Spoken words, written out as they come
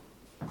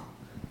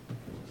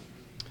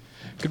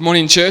Good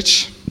morning,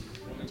 church.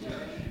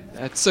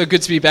 It's so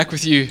good to be back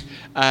with you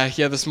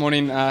here this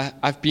morning.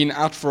 I've been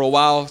out for a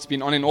while. It's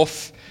been on and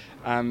off.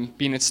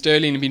 Been at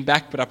Sterling and been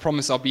back, but I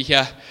promise I'll be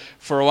here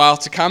for a while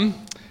to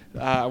come.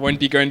 I won't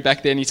be going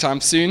back there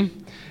anytime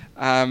soon.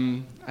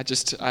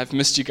 I've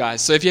missed you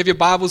guys. So if you have your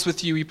Bibles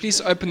with you, will you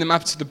please open them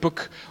up to the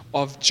book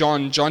of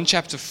John. John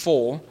chapter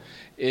 4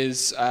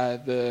 is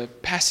the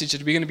passage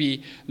that we're going to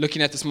be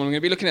looking at this morning. We're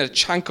going to be looking at a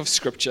chunk of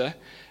scripture.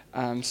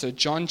 So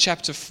John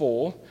chapter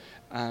 4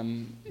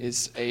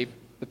 is the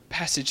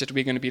passage that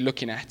we're going to be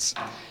looking at.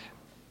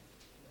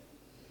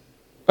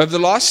 Over the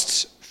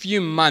last few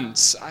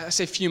months, I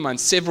say few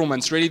months, several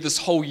months, really this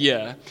whole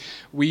year,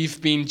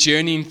 we've been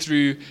journeying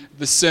through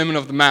the Sermon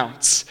of the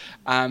Mount.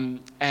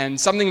 And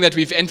something that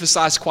we've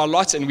emphasized quite a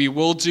lot, and we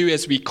will do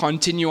as we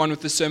continue on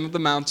with the Sermon of the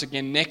Mount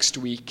again next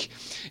week,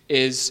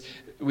 is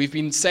we've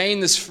been saying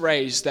this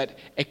phrase that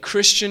a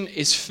Christian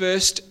is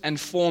first and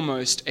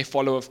foremost a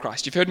follower of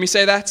Christ. You've heard me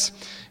say that?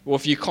 Well,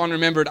 if you can't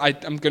remember it,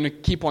 I'm going to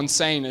keep on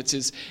saying it,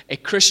 is a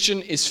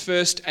Christian is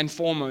first and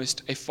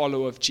foremost a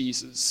follower of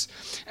Jesus.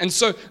 And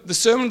so the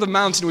Sermon on the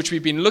Mount in which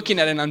we've been looking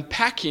at and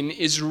unpacking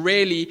is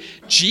really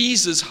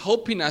Jesus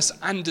helping us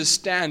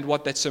understand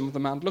what that Sermon on the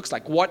Mount looks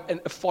like, what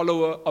the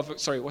follower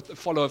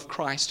of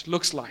Christ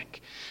looks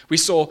like. We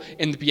saw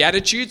in the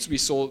Beatitudes, we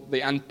saw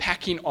the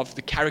unpacking of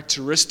the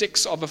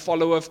characteristics of a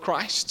follower of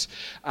Christ.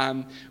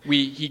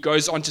 He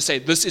goes on to say,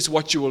 this is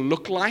what you will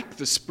look like.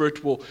 The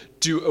Spirit will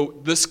do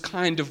this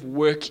kind of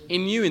work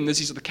in you, and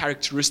these are the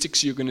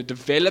characteristics you're going to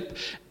develop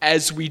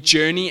as we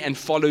journey and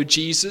follow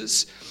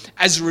Jesus.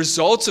 As a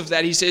result of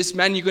that, he says,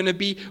 man, you're going to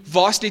be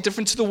vastly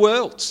different to the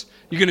world.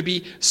 You're going to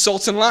be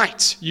salt and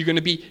light. You're going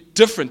to be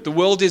different. The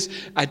world is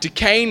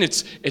decaying.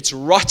 It's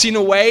rotting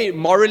away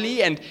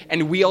morally, and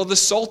we are the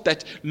salt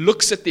that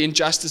looks at the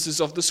injustices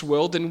of this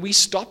world, and we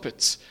stop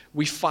it.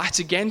 We fight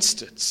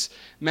against it.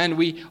 Man,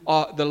 we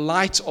are the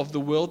light of the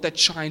world that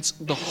shines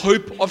the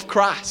hope of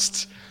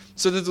Christ.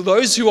 So that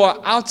those who are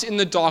out in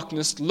the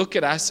darkness look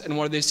at us, and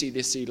what do they see?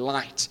 They see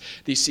light.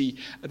 They see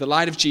the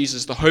light of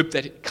Jesus, the hope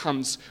that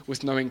comes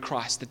with knowing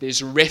Christ, that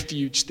there's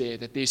refuge there,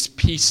 that there's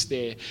peace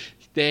there.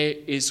 There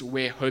is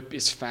where hope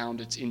is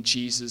found. It's in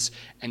Jesus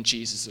and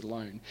Jesus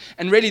alone.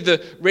 And really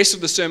the rest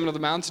of the Sermon on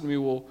the Mount, and we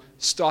will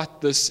start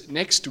this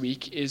next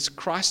week, is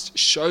Christ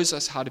shows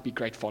us how to be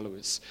great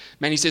followers.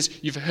 Man, he says,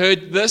 you've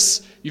heard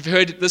this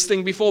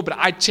thing before, but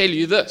I tell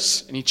you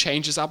this. And he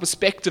changes our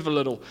perspective a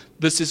little.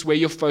 This is where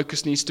your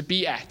focus needs to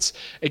be at.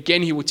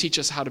 Again, he will teach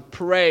us how to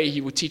pray.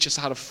 He will teach us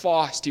how to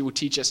fast. He will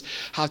teach us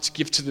how to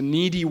give to the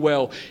needy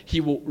well.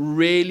 He will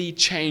really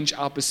change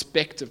our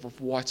perspective of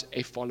what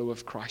a follower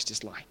of Christ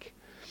is like.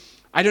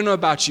 I don't know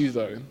about you,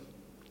 though,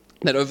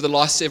 that over the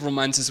last several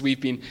months as we've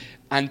been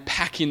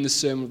unpacking the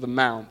Sermon on the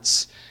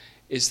Mount,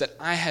 is that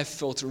I have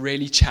felt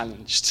really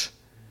challenged.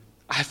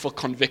 I have felt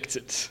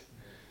convicted.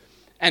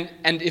 And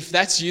if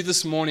that's you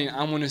this morning,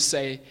 I want to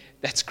say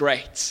that's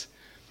great.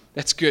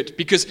 That's good.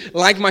 Because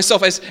like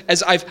myself,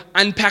 as I've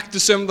unpacked the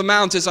Sermon on the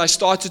Mount, as I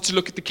started to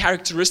look at the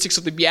characteristics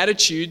of the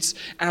Beatitudes,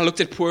 and I looked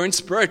at poor in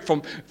spirit,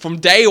 from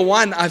day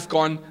one, I've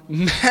gone,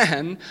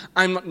 man,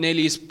 I'm not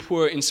nearly as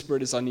poor in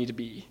spirit as I need to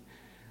be.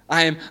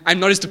 I'm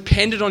not as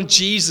dependent on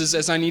Jesus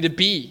as I need to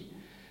be.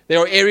 There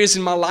are areas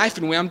in my life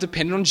in where I'm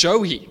dependent on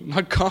Joey,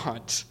 not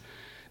God.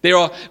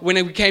 When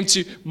it came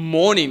to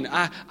mourning,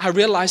 I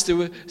realized there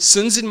were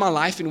sins in my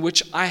life in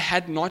which I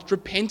had not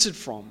repented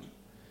from.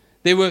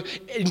 There were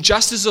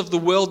injustices of the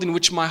world in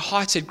which my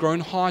heart had grown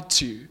hard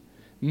to.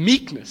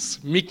 Meekness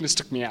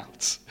took me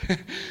out.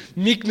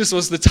 Meekness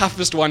was the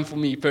toughest one for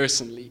me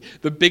personally.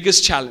 The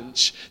biggest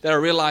challenge that I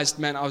realized,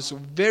 man, I was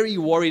very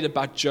worried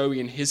about Joey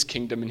and his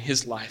kingdom and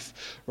his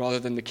life rather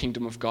than the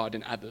kingdom of God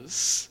and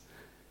others.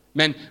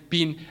 Man,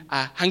 being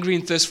hungry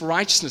and thirsty for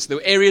righteousness. There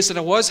were areas that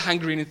I was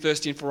hungry and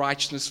thirsty for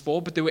righteousness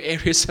for, but there were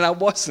areas that I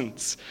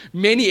wasn't.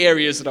 Many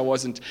areas that I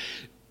wasn't.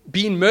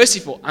 Being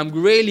merciful. I'm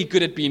really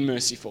good at being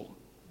merciful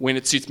when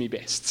it suits me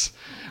best.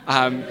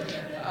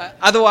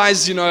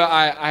 Otherwise,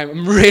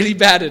 I'm really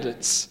bad at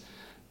it.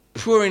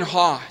 Pure in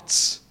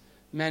heart.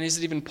 Man, is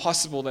it even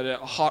possible that a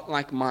heart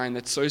like mine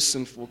that's so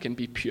sinful can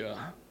be pure?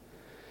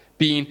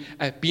 Being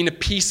a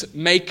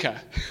peacemaker.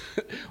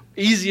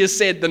 Easier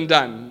said than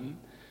done.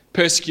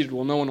 Persecuted.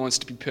 Well, no one wants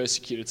to be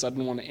persecuted, so I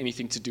didn't want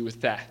anything to do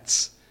with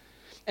that.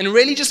 And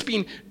really just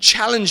being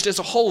challenged as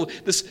a whole.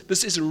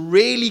 This has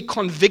really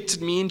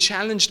convicted me and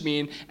challenged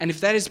me. And if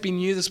that has been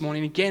you this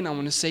morning, again, I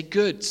want to say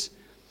good.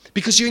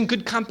 Because you're in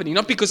good company.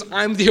 Not because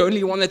I'm the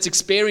only one that's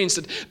experienced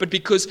it, but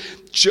because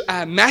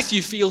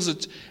Matthew feels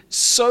it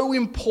so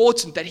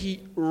important that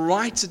he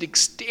writes it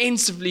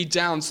extensively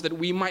down so that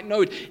we might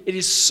know it. It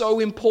is so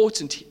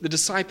important. The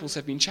disciples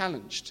have been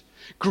challenged.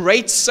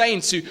 Great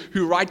saints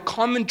who write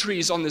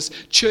commentaries on this,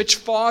 church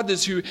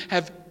fathers who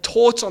have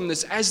taught on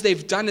this, as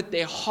they've done it,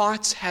 their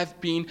hearts have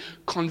been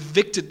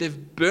convicted.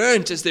 They've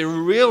burnt as they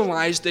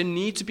realize they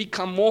need to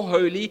become more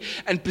holy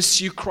and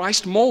pursue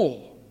Christ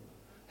more.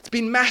 It's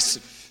been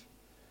massive.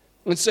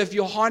 And so if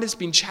your heart has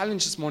been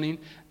challenged this morning,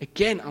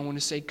 again, I want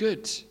to say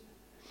good.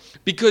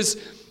 Because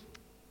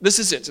this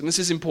is it, and this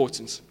is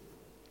important.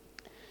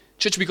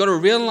 Church, we've got to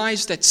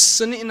realize that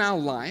sin in our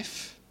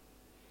life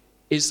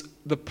is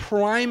the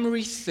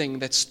primary thing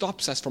that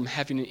stops us from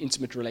having an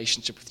intimate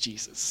relationship with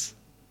Jesus.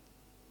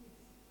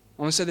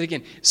 I want to say that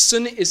again.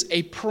 Sin is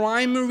a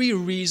primary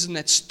reason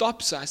that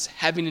stops us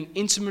having an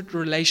intimate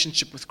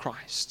relationship with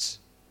Christ.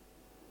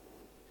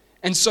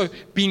 And so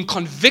being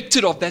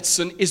convicted of that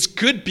sin is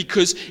good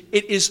because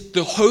it is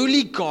the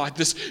holy God,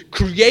 this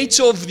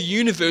creator of the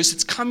universe,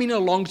 it's coming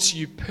along to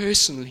you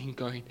personally and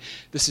going,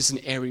 this is an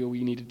area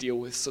we need to deal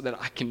with so that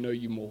I can know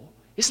you more.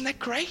 Isn't that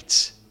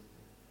great?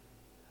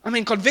 I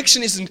mean,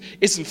 conviction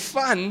isn't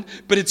fun,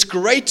 but it's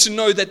great to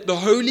know that the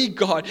holy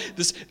God,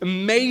 this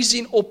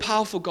amazing,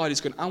 all-powerful God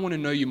is going, I want to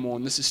know you more,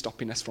 and this is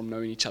stopping us from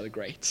knowing each other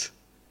great.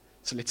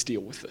 So let's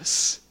deal with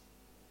this.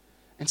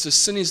 And so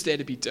sin is there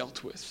to be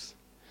dealt with.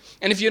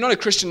 And if you're not a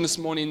Christian this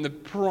morning, the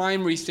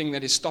primary thing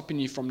that is stopping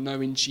you from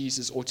knowing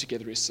Jesus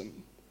altogether is sin.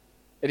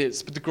 It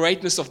is. But the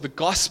greatness of the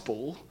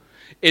gospel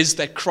is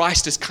that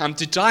Christ has come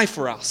to die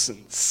for our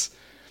sins.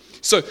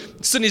 So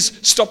sin is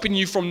stopping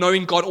you from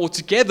knowing God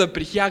altogether,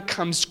 but here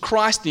comes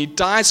Christ and he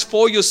dies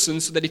for your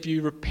sins so that if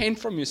you repent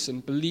from your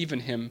sin, believe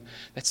in him,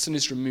 that sin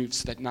is removed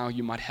so that now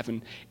you might have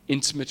an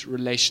intimate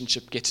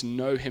relationship, get to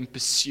know him,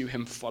 pursue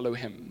him, follow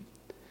him.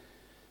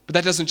 But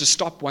that doesn't just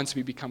stop once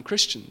we become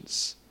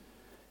Christians.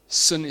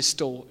 Sin is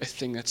still a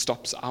thing that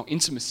stops our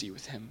intimacy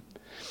with him.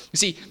 You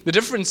see, the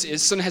difference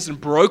is sin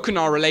hasn't broken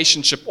our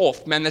relationship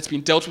off. Man, that's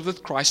been dealt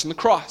with Christ on the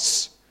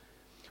cross.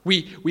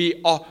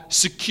 We are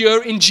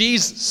secure in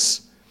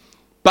Jesus.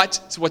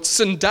 But what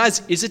sin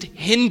does is it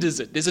hinders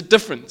it. There's a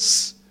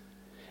difference.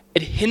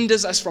 It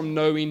hinders us from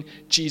knowing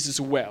Jesus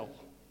well.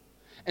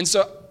 And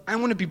so I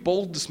want to be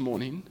bold this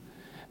morning.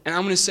 And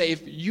I'm going to say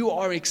if you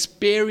are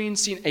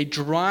experiencing a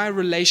dry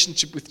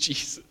relationship with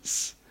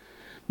Jesus,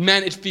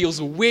 man, it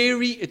feels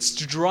weary, it's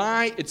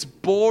dry, it's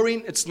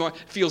boring, it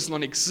feels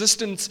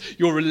non-existent.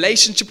 Your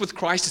relationship with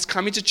Christ is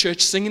coming to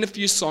church, singing a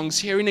few songs,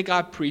 hearing a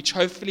guy preach,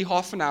 hopefully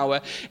half an hour,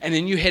 and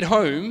then you head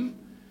home.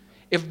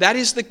 If that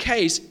is the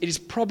case, it is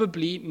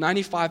probably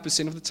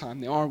 95% of the time.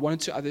 There are one or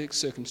two other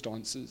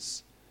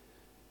circumstances.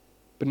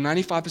 But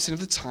 95% of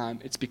the time,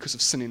 it's because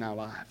of sin in our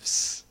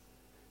lives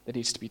that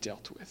needs to be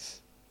dealt with.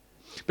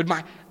 But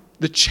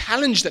the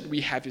challenge that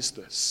we have is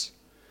this,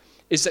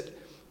 is that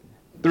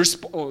the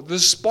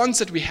response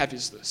that we have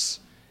is this,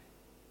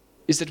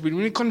 is that when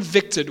we're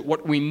convicted,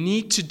 what we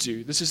need to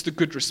do, this is the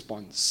good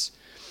response,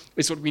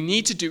 is what we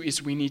need to do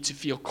is we need to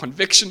feel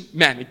conviction.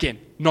 Man, again,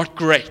 not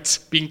great.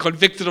 Being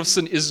convicted of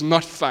sin is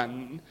not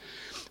fun.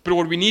 But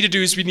what we need to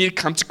do is we need to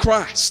come to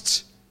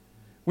Christ.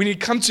 We need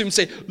to come to him and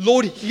say,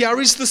 Lord, here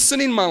is the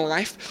sin in my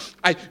life.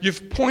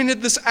 You've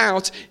pointed this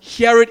out.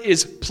 Here it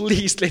is.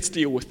 Please, let's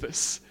deal with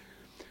this.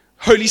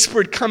 Holy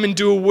Spirit, come and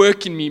do a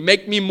work in me.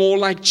 Make me more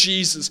like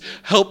Jesus.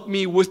 Help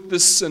me with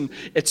this sin.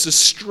 It's a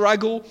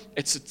struggle.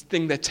 It's a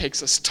thing that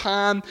takes us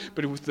time.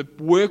 But with the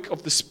work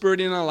of the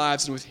Spirit in our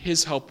lives and with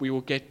his help, we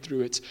will get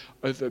through it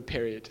over a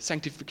period.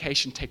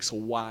 Sanctification takes a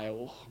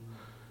while.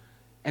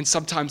 And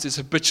sometimes there's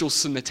habitual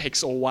sin that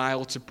takes a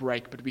while to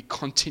break. But we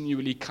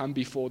continually come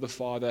before the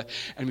Father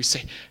and we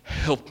say,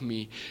 help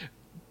me.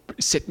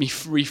 Set me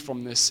free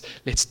from this.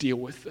 Let's deal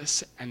with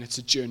this. And it's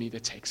a journey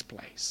that takes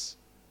place.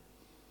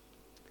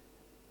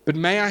 But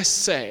may I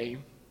say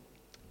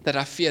that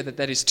I fear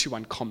that is too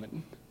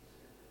uncommon.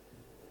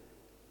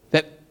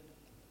 That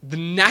the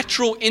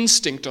natural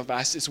instinct of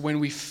us is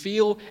when we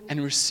feel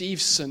and receive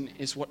sin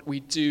is what we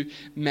do,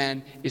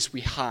 man, is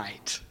we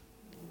hide.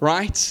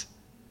 Right?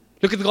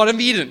 Look at the Garden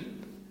of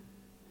Eden.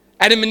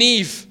 Adam and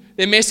Eve,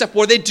 they mess up.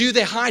 What do?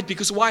 They hide.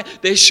 Because why?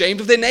 They're ashamed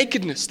of their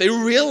nakedness. They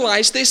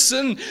realize their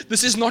sin.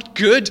 This is not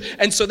good.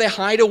 And so they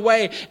hide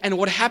away. And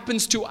what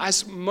happens to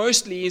us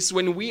mostly is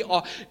when we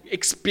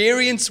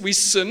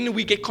sin,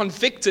 we get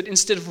convicted.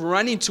 Instead of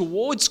running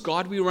towards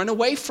God, we run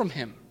away from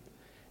him.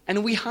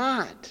 And we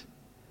hide.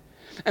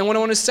 And what I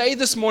want to say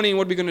this morning,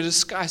 what we're going to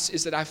discuss,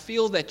 is that I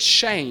feel that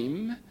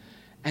shame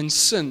and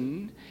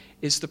sin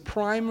is the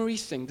primary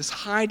thing, this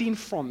hiding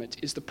from it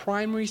is the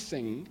primary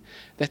thing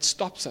that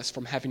stops us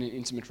from having an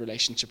intimate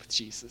relationship with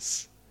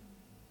Jesus.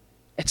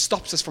 It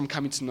stops us from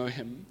coming to know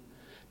him.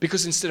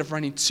 Because instead of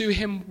running to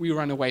him, we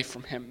run away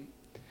from him.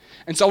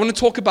 And so I want to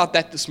talk about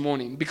that this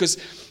morning,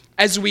 because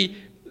as we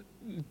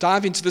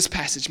dive into this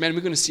passage, man, we're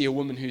going to see a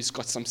woman who's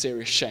got some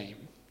serious shame.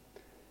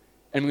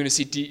 And we're going to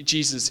see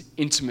Jesus'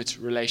 intimate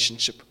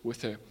relationship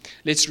with her.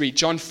 Let's read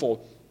John 4.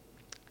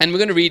 And we're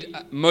going to read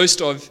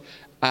most of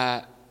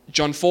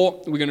John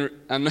 4,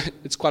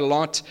 it's quite a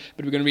lot,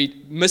 but we're going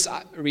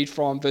to read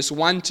from verse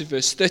 1 to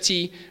verse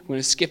 30. We're going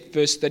to skip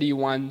verse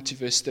 31 to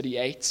verse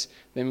 38.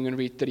 Then we're going to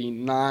read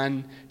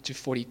 39 to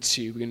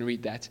 42. We're going to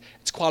read that.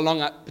 It's quite long,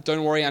 but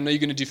don't worry, I know you're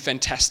going to do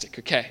fantastic,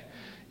 okay?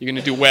 You're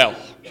going to do well.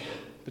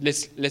 But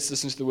let's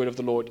listen to the word of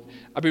the Lord.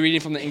 I'll be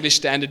reading from the English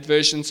Standard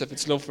Version, so if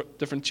it's a little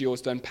different to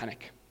yours, don't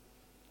panic.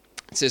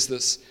 It says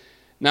this.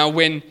 Now,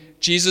 when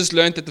Jesus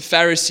learned that the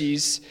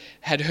Pharisees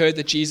had heard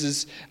that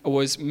Jesus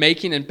was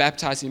making and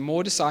baptizing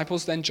more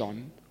disciples than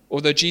John,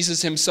 Although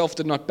Jesus himself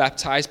did not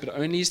baptize, but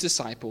only his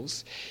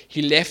disciples,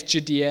 he left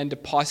Judea and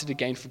departed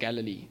again for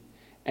Galilee.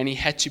 And he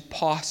had to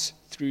pass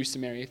through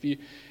Samaria. If you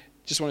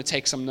just want to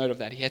take some note of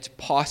that, he had to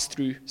pass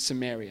through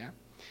Samaria.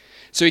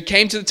 So he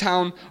came to the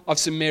town of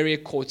Samaria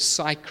called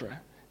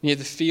Sychar, near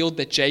the field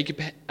that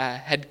Jacob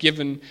had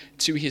given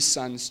to his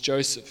sons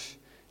Joseph.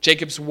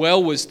 Jacob's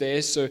well was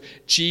there, so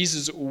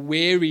Jesus,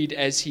 wearied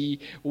as he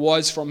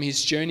was from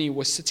his journey,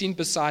 was sitting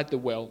beside the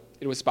well.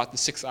 It was about the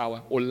 6th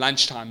hour, or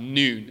lunchtime,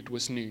 noon. It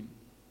was noon.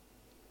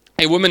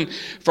 A woman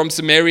from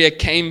Samaria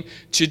came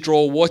to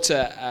draw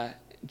water.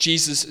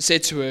 Jesus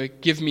said to her,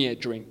 "Give me a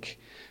drink."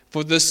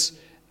 For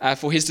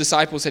his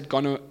disciples had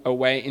gone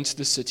away into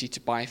the city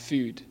to buy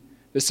food.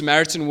 The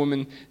Samaritan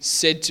woman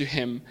said to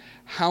him,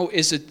 "How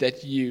is it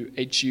that you,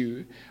 a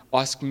Jew,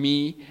 ask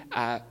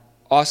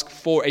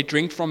for a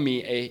drink from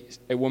me,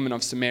 a woman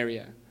of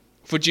Samaria?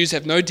 For Jews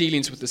have no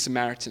dealings with the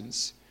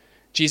Samaritans."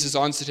 Jesus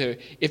answered her,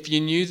 "If you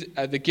knew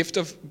the gift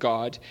of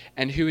God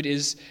and who it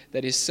is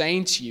that is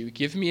saying to you,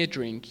 'Give me a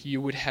drink,'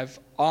 you would have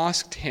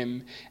asked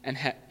him, and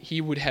he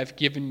would have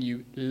given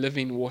you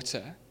living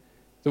water."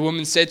 The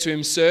woman said to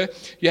him, "Sir,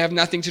 you have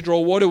nothing to draw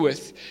water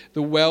with.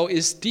 The well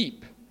is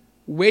deep.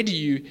 Where do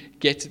you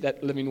get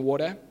that living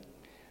water?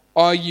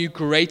 Are you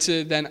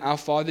greater than our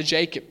father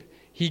Jacob?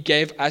 He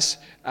gave us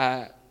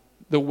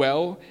the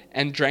well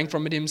and drank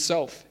from it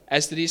himself,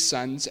 as did his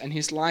sons and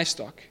his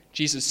livestock."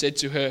 Jesus said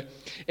to her,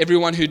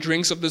 "Everyone who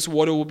drinks of this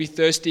water will be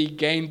thirsty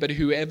again, but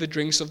whoever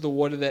drinks of the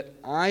water that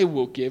I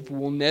will give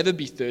will never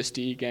be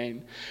thirsty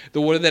again.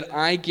 The water that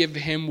I give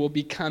him will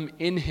become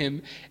in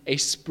him a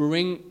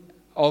spring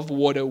of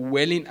water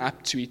welling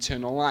up to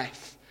eternal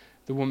life."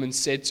 The woman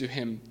said to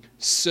him,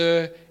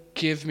 "Sir,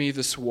 give me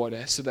this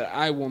water so that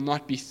I will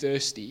not be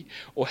thirsty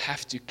or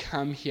have to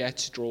come here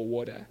to draw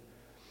water."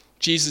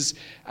 Jesus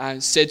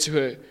said to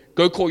her,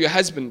 "Go call your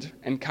husband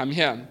and come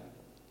here."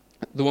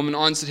 The woman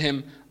answered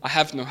him, "I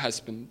have no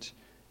husband."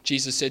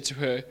 Jesus said to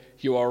her,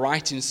 "You are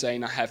right in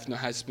saying, 'I have no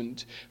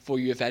husband,' for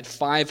you have had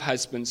 5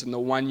 husbands, and the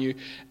one you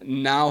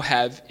now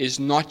have is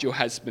not your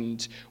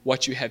husband.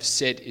 What you have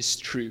said is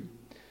true."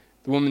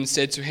 The woman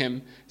said to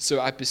him,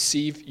 "So I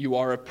perceive you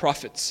are a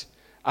prophet.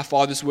 Our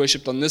fathers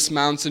worshipped on this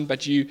mountain,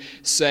 but you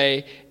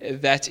say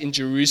that in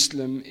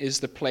Jerusalem is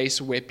the place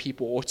where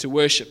people ought to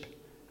worship."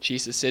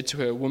 Jesus said to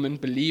her, "Woman,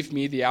 believe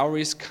me, the hour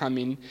is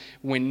coming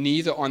when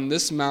neither on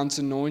this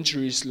mountain nor in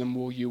Jerusalem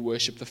will you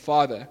worship the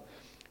Father.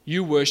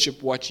 You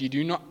worship what you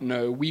do not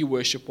know. We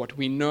worship what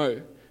we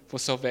know, for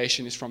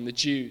salvation is from the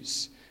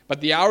Jews.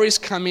 But the hour is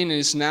coming and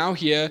is now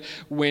here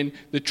when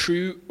the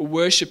true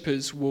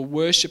worshippers will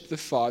worship the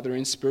Father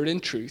in spirit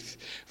and truth,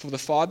 for the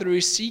Father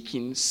is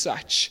seeking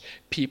such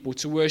people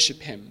to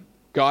worship him.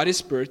 God is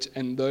spirit,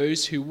 and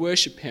those who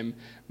worship him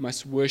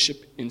must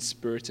worship in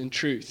spirit and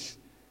truth."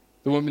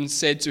 The woman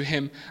said to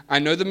him, "I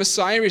know the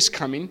Messiah is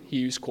coming,"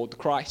 he who is called the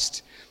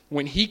Christ.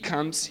 "When he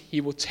comes,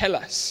 he will tell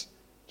us."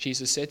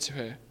 Jesus said to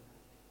her,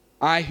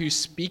 "I who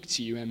speak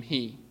to you am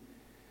he."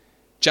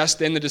 Just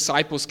then the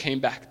disciples came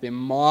back. They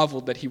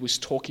marveled that he was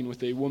talking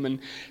with a woman,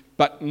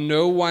 but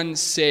no one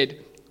said,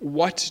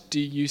 "What do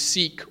you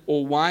seek?"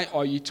 or "Why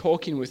are you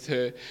talking with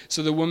her?"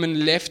 So the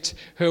woman left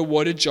her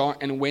water jar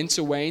and went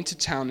away into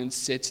town and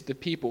said to the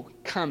people,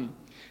 "Come,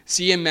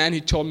 see a man who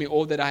told me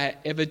all that I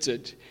ever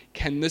did.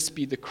 Can this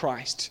be the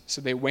Christ?" So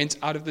they went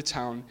out of the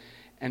town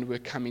and were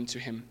coming to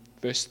him.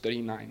 Verse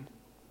 39.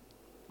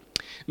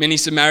 Many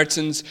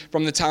Samaritans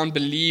from the town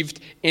believed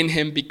in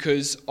him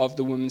because of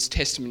the woman's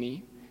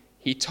testimony.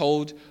 "He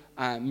told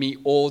me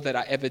all that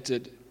I ever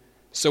did."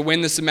 So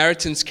when the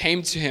Samaritans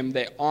came to him,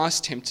 they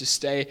asked him to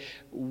stay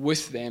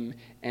with them,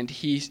 and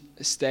he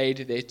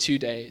stayed there 2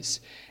 days.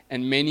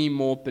 And many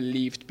more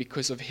believed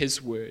because of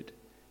his word.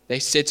 They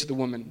said to the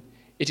woman,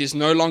 "It is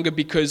no longer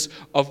because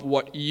of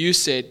what you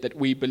said that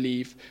we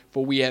believe,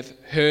 for we have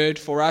heard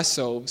for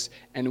ourselves,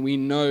 and we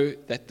know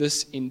that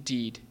this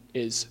indeed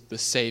is the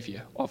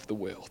Savior of the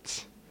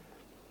world."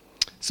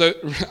 So,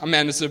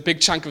 man, it's a big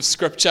chunk of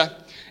scripture,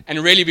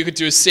 and really we could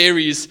do a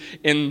series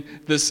in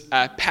this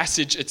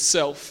passage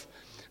itself.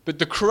 But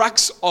the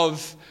crux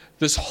of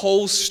this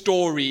whole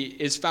story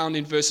is found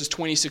in verses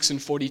 26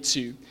 and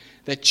 42,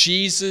 that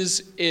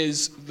Jesus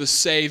is the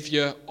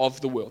Savior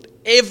of the world.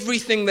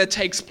 Everything that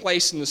takes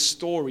place in the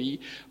story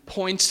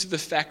points to the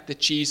fact that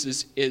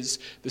Jesus is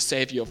the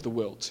Savior of the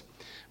world.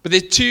 But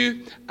there are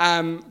 2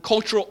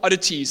 cultural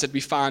oddities that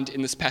we find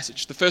in this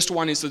passage. The first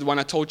one is the one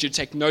I told you to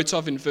take note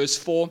of in verse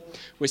 4,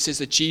 where it says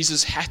that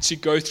Jesus had to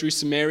go through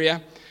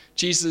Samaria.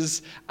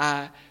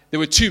 There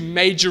were 2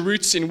 major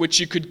routes in which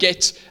you could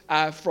get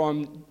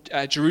from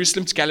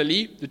Jerusalem to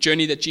Galilee, the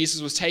journey that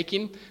Jesus was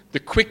taking. The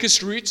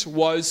quickest route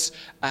was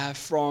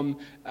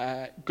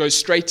go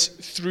straight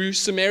through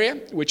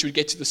Samaria, which would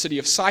get to the city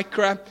of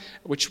Sychar,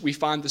 which we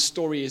find the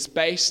story is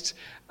based,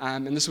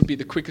 and this would be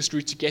the quickest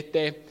route to get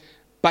there.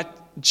 But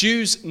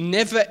Jews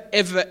never,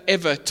 ever,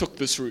 ever took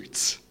this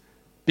route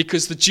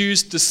because the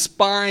Jews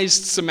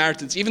despised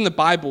Samaritans. Even the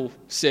Bible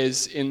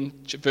says in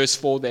verse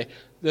 4 there,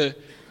 the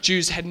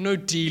Jews had no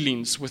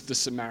dealings with the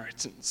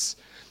Samaritans.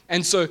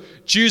 And so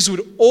Jews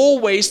would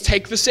always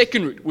take the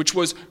second route, which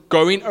was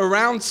going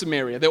around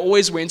Samaria. They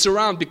always went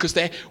around because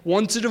they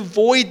wanted to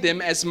avoid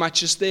them as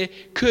much as they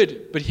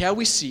could. But here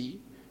we see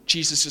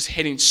Jesus just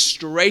heading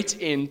straight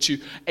into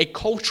a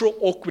cultural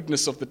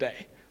awkwardness of the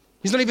day.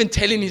 He's not even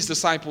telling his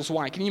disciples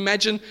why. Can you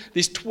imagine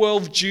these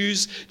 12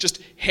 Jews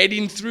just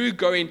heading through,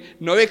 going,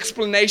 no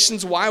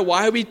explanations why?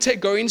 Why are we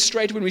going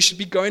straight when we should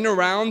be going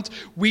around?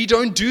 We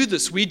don't do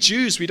this. We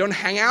Jews, we don't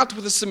hang out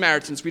with the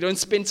Samaritans. We don't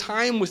spend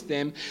time with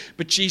them.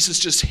 But Jesus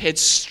just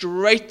heads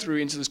straight through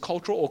into this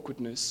cultural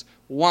awkwardness.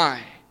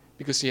 Why?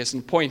 Because he has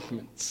an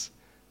appointment.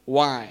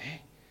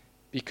 Why?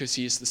 Because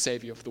he is the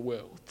Savior of the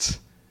world.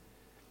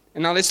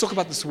 And now let's talk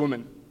about this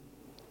woman.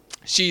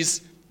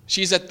 She's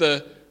at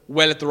the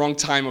well at the wrong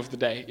time of the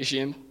day, is she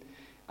in?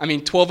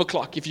 12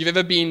 o'clock. If you've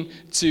ever been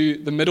to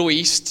the Middle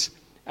East,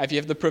 if you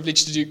have the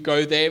privilege to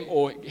go there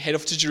or head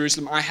off to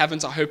Jerusalem, I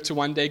haven't. I hope to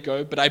one day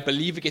go, but I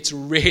believe it gets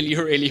really,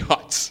 really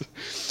hot.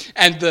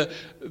 And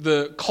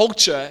the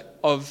culture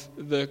of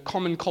the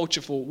common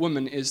culture for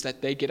women is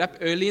that they get up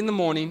early in the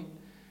morning,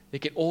 they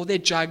get all their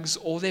jugs,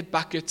 all their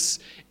buckets,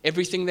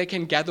 everything they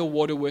can gather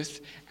water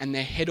with, and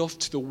they head off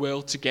to the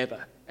well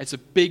together as a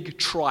big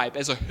tribe,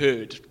 as a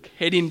herd,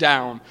 heading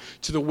down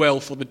to the well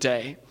for the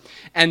day.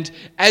 And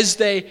as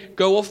they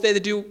go off there,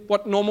 they do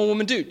what normal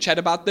women do. Chat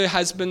about their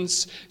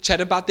husbands, chat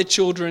about their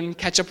children,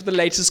 catch up with the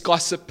latest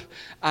gossip.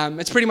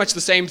 It's pretty much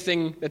the same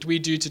thing that we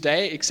do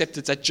today, except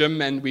it's at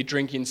gym and we're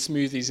drinking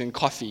smoothies and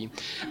coffee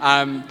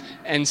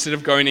instead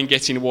of going and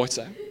getting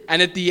water.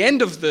 And at the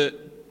end of the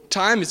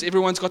time, as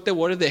everyone's got their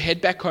water, they head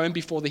back home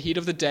before the heat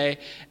of the day,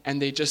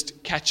 and they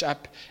just catch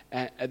up,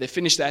 they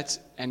finish that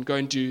and go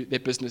and do their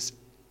business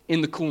in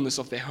the coolness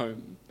of their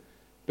home.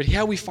 But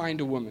here we find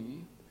a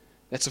woman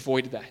that's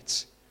avoided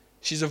that.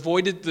 She's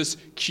avoided this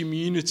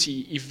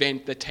community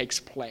event that takes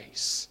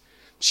place.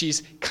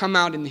 She's come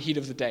out in the heat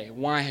of the day.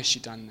 Why has she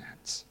done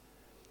that?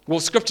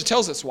 Well, Scripture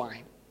tells us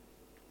why.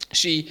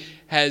 She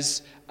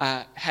has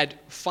had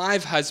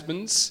 5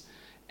 husbands,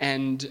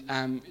 and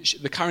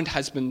the current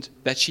husband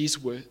that she's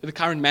with, the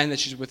current man that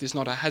she's with, is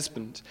not her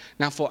husband.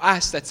 Now, for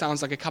us, that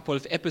sounds like a couple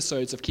of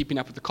episodes of Keeping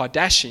Up with the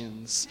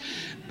Kardashians.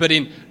 But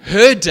in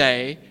her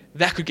day,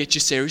 that could get you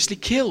seriously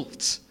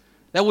killed.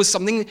 That was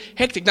something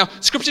hectic. Now,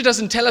 Scripture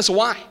doesn't tell us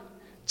why.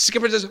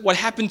 Scripture does what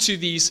happened to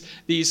these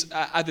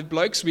other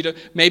blokes. We don't.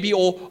 Maybe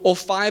all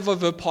 5 of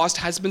her past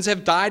husbands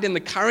have died, and the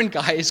current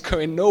guy is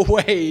going, no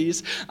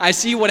ways. I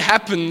see what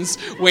happens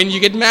when you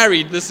get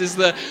married. This is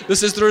the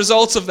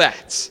result of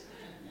that.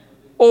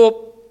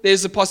 Or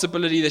there's a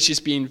possibility that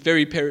she's been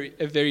very,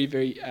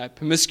 very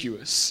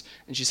promiscuous,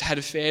 and she's had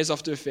affairs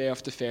after affair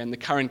after affair, and the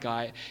current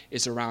guy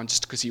is around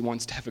just because he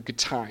wants to have a good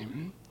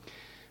time.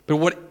 But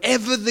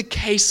whatever the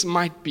case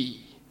might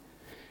be,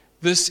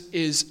 this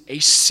is a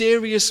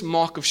serious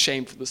mark of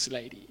shame for this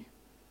lady.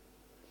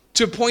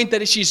 To a point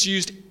that she's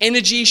used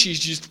energy,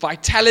 she's used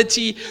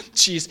vitality,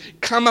 she's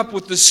come up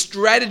with the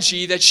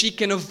strategy that she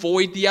can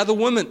avoid the other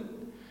woman.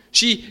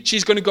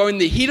 She's going to go in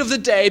the heat of the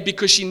day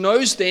because she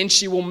knows then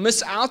she will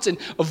miss out and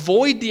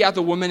avoid the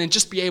other woman and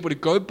just be able to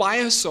go by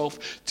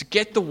herself to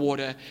get the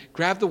water,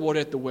 grab the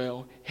water at the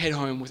well, head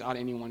home without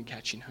anyone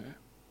catching her.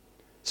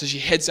 So she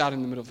heads out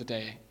in the middle of the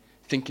day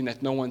thinking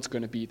that no one's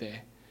going to be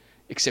there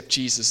except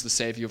Jesus, the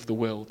Savior of the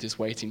world, is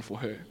waiting for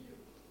her.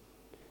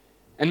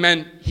 And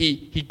man, he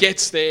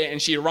gets there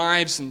and she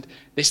arrives and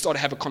they start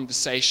to have a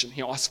conversation.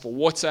 He asks for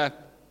water.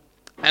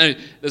 And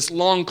this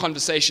long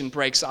conversation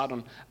breaks out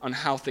on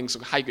how things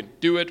are, how you can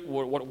do it,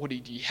 what do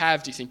you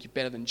have, do you think you're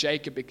better than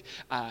Jacob,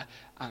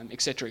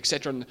 et cetera,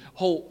 and the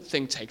whole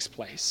thing takes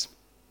place.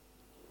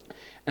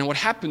 And what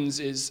happens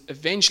is,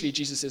 eventually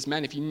Jesus says,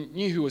 man, if you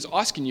knew who was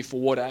asking you for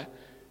water,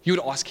 you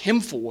would ask him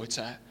for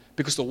water,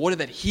 because the water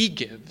that he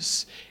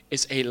gives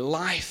is a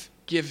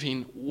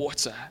life-giving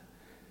water.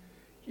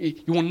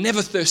 You will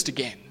never thirst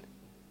again.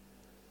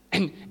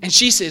 And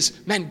she says,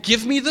 man,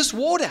 give me this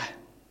water.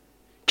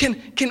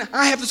 Can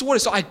I have this water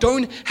so I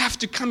don't have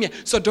to come here,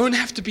 so I don't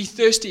have to be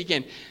thirsty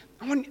again?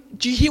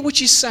 Do you hear what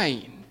she's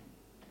saying?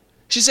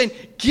 She's saying,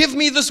 give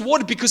me this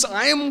water because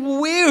I am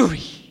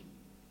weary.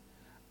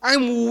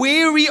 I'm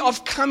weary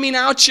of coming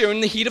out here in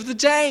the heat of the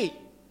day.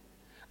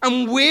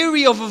 I'm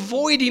weary of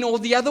avoiding all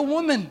the other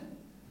women.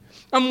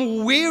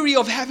 I'm weary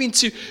of having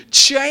to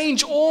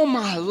change all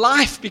my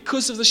life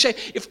because of the shame.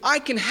 If I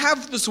can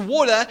have this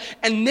water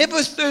and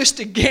never thirst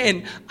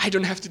again, I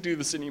don't have to do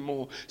this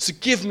anymore. So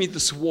give me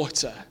this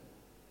water.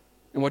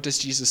 And what does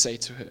Jesus say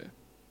to her?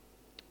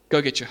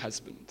 Go get your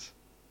husband.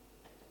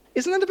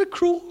 Isn't that a bit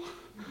cruel?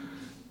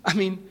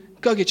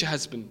 Go get your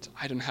husband.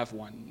 I don't have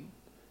one.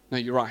 No,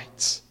 you're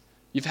right.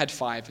 You've had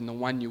 5 and the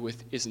one you're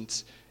with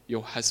isn't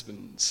your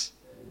husband.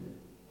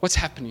 What's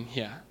happening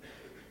here?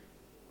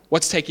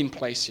 What's taking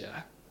place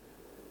here?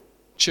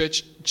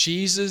 Church,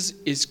 Jesus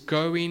is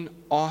going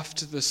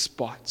after the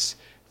spots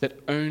that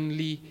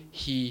only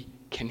he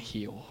can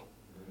heal.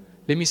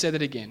 Let me say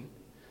that again.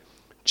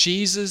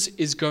 Jesus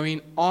is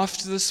going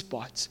after the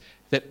spots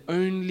that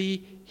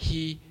only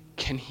he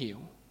can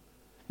heal.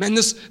 Man,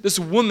 this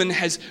woman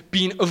has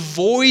been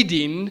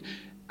avoiding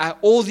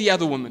all the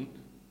other women.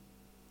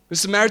 The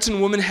Samaritan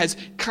woman has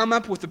come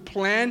up with a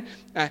plan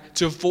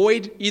to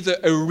avoid either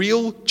a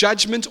real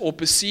judgment or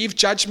perceived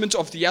judgment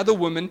of the other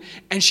woman,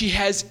 and she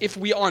has, if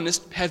we're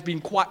honest, have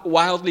been quite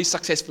wildly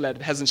successful at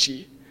it, hasn't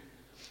she?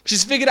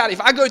 She's figured out,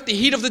 if I go at the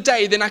heat of the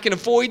day, then I can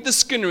avoid the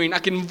skinnering, I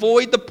can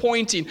avoid the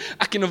pointing,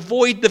 I can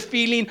avoid the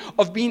feeling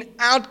of being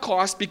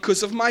outcast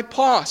because of my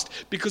past,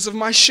 because of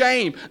my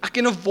shame. I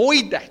can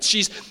avoid that.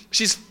 She's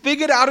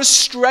figured out a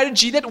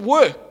strategy that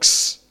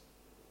works.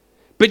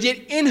 But yet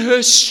in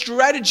her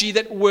strategy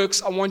that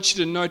works, I want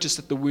you to notice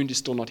that the wound is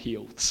still not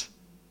healed.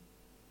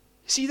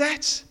 See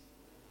that?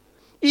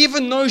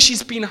 Even though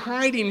she's been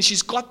hiding,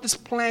 she's got this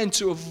plan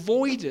to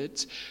avoid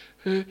it,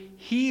 her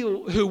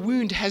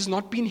wound has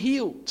not been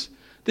healed.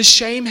 The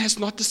shame has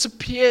not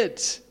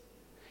disappeared.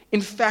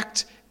 In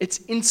fact,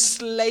 it's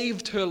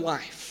enslaved her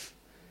life.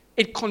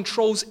 It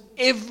controls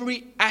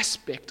every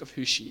aspect of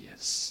who she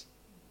is.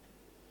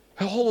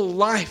 Her whole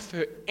life,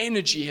 her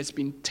energy has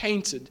been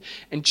tainted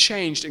and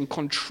changed and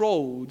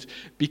controlled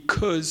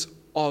because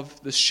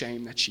of the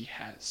shame that she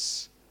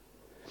has.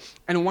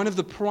 And one of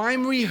the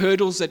primary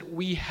hurdles that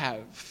we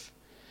have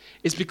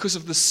is because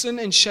of the sin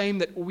and shame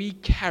that we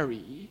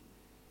carry,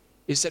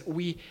 is that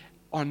we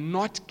are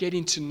not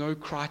getting to know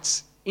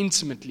Christ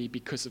intimately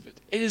because of it.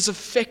 It has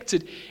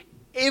affected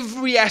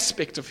every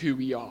aspect of who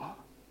we are.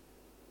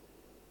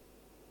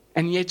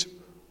 And yet,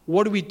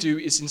 what do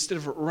is instead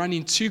of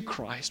running to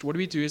Christ, what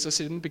do, as I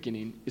said in the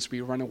beginning, is we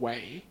run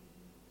away.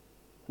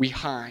 We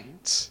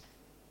hide.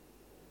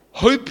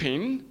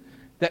 Hoping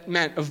that,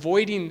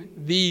 avoiding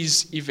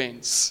these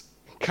events,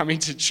 coming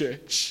to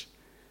church,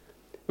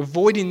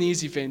 avoiding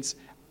these events,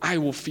 I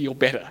will feel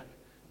better.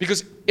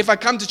 Because if I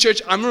come to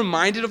church, I'm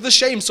reminded of the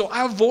shame, so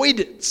I avoid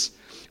it.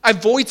 I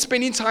avoid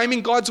spending time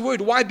in God's Word.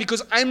 Why?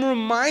 Because I'm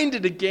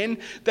reminded again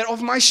that of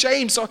my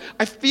shame. So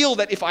I feel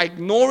that if I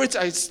ignore it,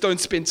 I don't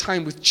spend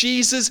time with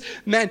Jesus.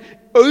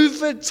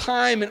 Over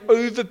time and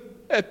over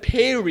a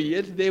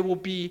period, there will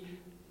be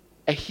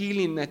a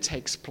healing that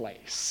takes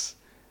place.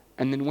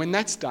 And then when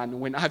that's done,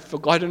 when I've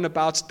forgotten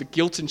about the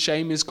guilt and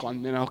shame is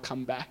gone, then I'll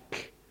come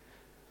back.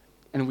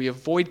 And we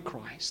avoid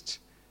Christ.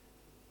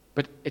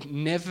 But it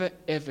never,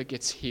 ever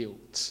gets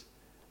healed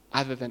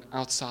other than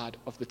outside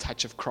of the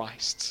touch of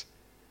Christ.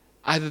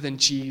 Other than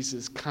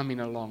Jesus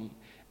coming along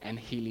and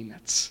healing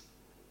it.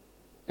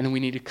 And we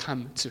need to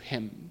come to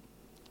Him.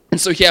 And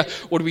so here,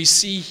 what we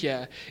see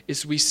here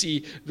is we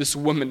see this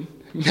woman.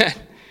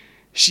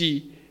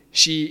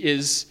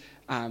 She's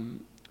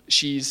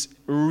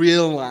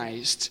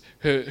realized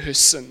her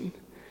sin.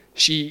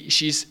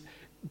 She's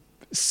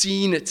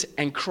seen it,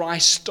 and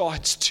Christ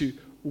starts to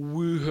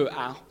woo her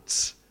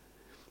out.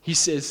 He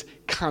says,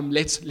 come,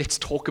 let's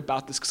talk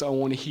about this because I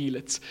want to heal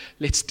it.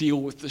 Let's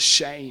deal with the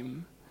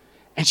shame.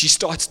 And she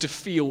starts to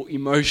feel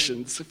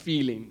emotions,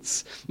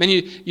 feelings.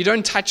 You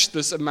don't touch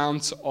this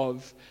amount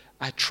of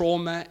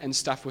trauma and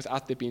stuff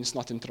without there being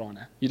snot and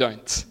trana. You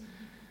don't.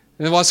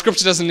 And while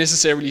Scripture doesn't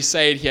necessarily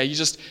say it here, you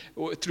just,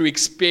 through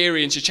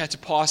experience, you chat to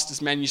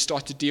pastors, you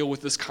start to deal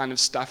with this kind of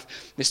stuff.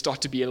 There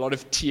start to be a lot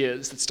of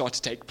tears that start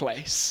to take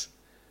place.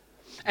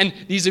 And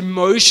these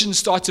emotions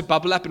start to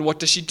bubble up, and what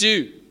does she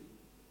do?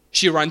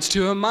 She runs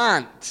to her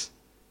mind.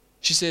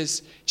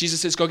 Jesus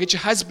says, go get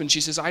your husband.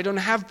 She says, I don't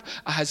have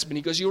a husband.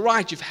 He goes, you're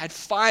right, you've had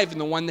 5,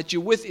 and the one that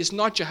you're with is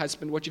not your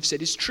husband. What you've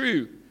said is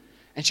true.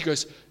 And she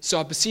goes, so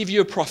I perceive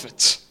you a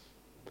prophet.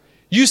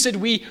 You said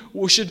we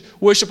should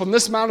worship on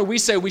this mountain. We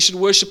say we should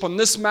worship on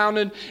this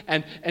mountain.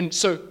 And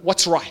so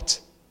what's right?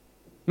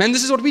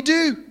 This is what we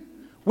do.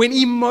 When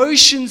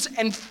emotions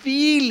and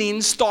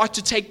feelings start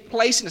to take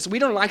place in us, we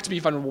don't like to be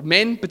vulnerable,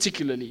 men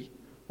particularly,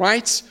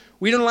 right?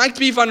 We don't like to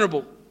be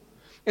vulnerable.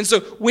 And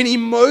so when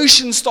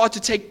emotions start to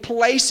take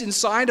place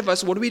inside of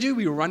us, what do?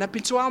 We run up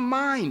into our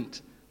mind.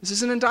 This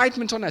is an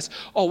indictment on us.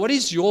 Oh, what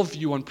is your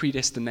view on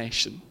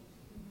predestination?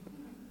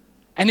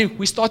 And then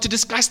we start to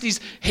discuss these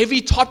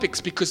heavy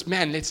topics because,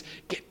 let's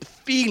get the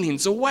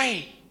feelings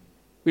away.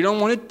 We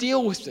don't want to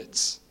deal with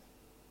it.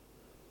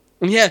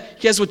 And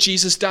here's what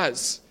Jesus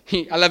does.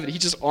 I love it. He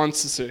just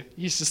answers her.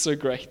 He's just so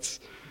great.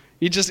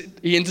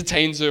 He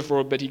entertains her for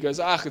a bit. He goes,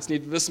 it's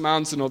neither this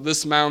mountain or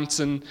this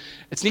mountain.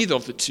 It's neither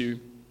of the two.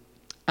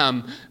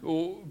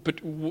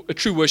 But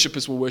true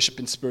worshippers will worship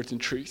in spirit and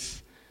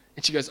truth.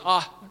 And she goes,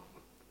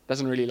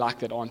 doesn't really like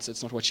that answer.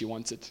 It's not what she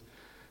wanted.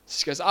 So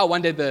she goes,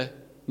 one day the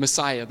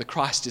Messiah, the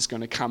Christ, is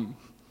going to come.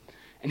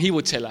 And He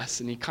will tell us.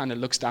 And He kind of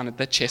looks down at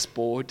that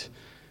chessboard.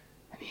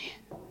 And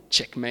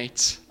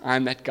checkmate.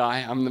 I'm that guy.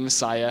 I'm the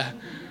Messiah.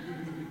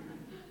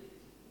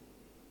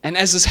 And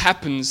as this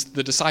happens,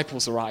 the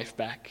disciples arrive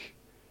back.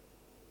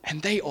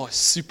 And they are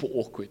super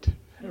awkward,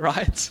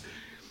 right?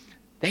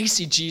 They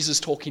see Jesus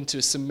talking to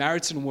a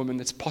Samaritan woman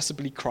that's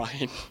possibly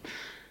crying.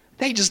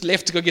 They just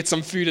left to go get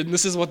some food, and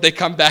this is what they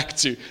come back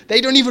to.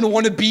 They don't even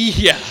want to be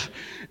here.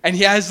 And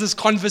he has this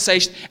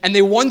conversation, and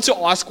they want to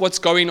ask what's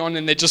going on,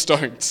 and they just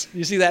don't.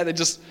 You see that?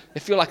 They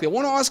feel like they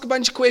want to ask a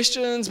bunch of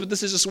questions, but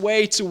this is just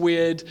way too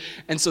weird,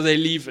 and so they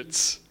leave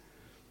it.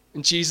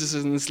 And Jesus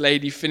and this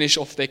lady finish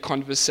off their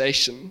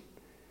conversation.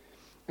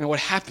 And what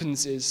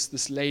happens is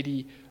this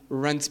lady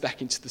runs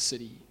back into the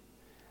city.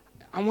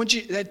 I want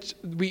you, that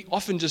we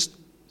often just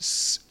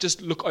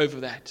look over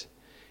that.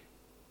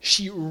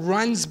 She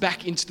runs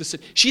back into the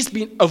city. She's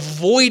been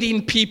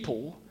avoiding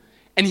people,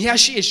 and here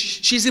she is.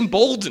 She's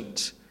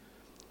emboldened.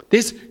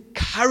 There's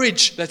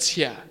courage that's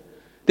here.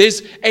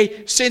 There's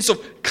a sense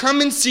of,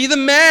 come and see the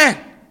man.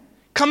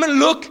 Come and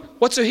look.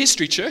 What's her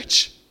history,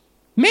 church?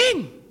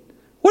 Men.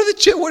 What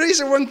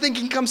is everyone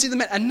thinking? Come see the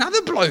man.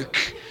 Another bloke.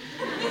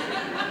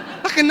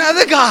 Like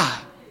another guy.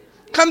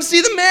 Come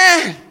see the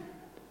man.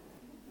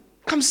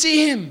 Come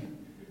see him.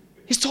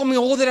 He's told me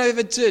all that I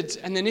ever did.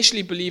 And they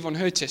initially believe on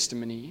her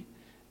testimony.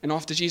 And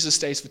after Jesus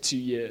stays for 2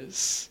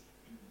 years,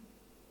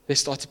 they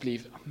start to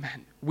believe, oh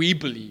man, we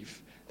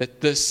believe that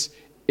this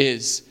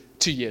is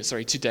 2 years.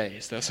 Sorry, 2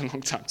 days. That was a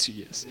long time, 2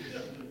 years.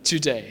 2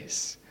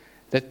 days.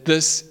 That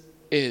this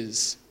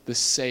is the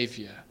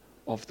Savior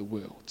of the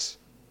world.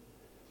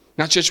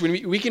 Now, church, when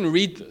we can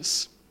read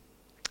this,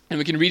 and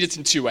we can read it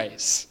in 2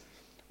 ways.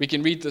 We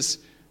can read this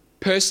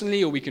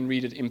personally, or we can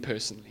read it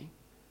impersonally.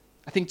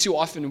 I think too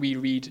often we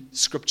read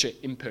Scripture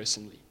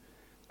impersonally.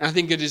 And I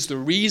think it is the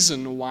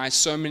reason why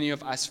so many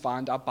of us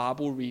find our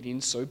Bible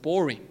reading so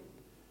boring.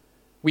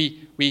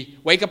 We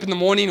wake up in the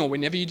morning, or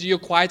whenever you do your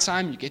quiet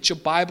time, you get your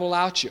Bible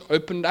out, you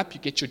open it up,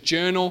 you get your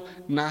journal,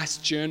 nice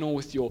journal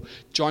with your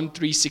John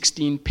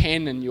 3:16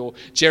 pen and your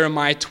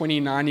Jeremiah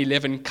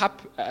 29:11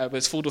 cup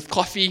that's filled with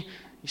coffee.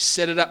 You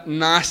set it up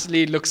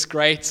nicely, it looks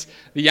great.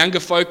 The younger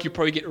folk, you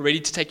probably get ready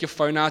to take your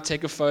phone out,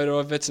 take a photo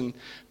of it, and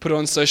put it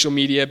on social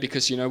media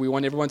because, we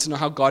want everyone to know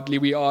how godly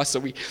we are.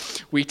 So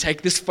we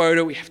take this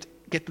photo, we have to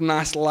get the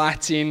nice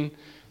light in,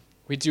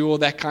 we do all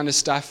that kind of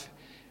stuff.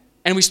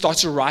 And we start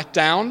to write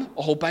down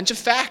a whole bunch of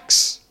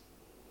facts,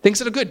 things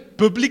that are good,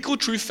 biblical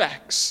true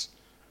facts.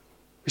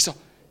 We saw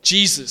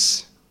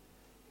Jesus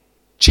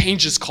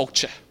changes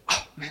culture.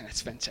 Oh, man,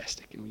 that's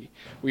fantastic. And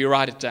we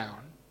write it down.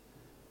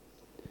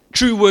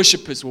 True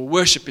worshipers will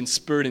worship in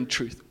spirit and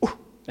truth. Oh,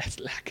 that's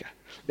lekker.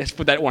 Let's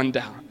put that one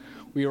down.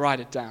 We write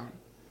it down.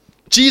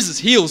 Jesus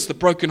heals the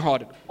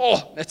brokenhearted.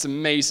 Oh, that's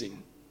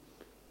amazing.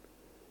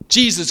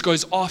 Jesus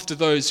goes after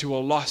those who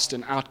are lost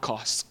and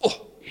outcasts.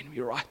 Oh, and we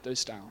write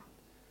those down.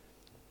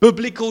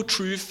 Biblical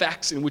true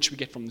facts in which we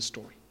get from the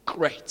story.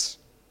 Great.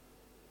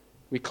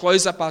 We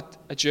close up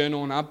a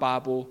journal and our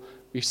Bible,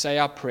 we say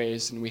our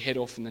prayers, and we head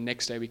off, and the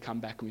next day we come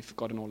back and we've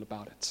forgotten all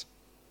about it.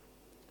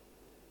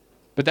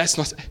 But that's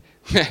not,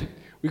 man,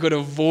 we've got to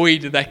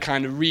avoid that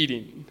kind of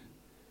reading.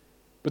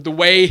 But the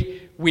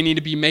way we need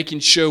to be making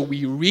sure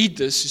we read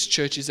this as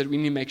church is that we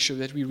need to make sure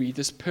that we read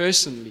this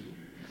personally.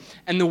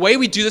 And the way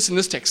we do this in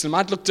this text, it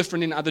might look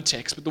different in other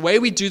texts, but the way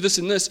we do this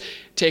in this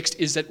text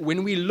is that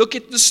when we look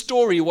at the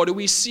story, what do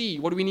we see?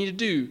 What do we need to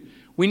do?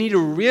 We need to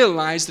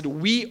realize that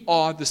we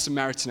are the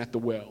Samaritan at the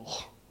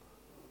well.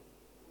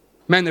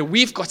 Man, that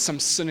we've got some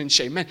sin and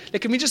shame. Man,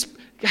 can we just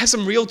have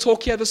some real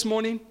talk here this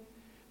morning?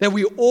 That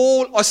we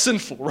all are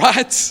sinful,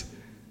 right?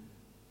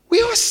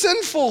 We are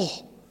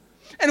sinful.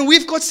 And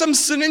we've got some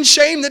sin and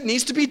shame that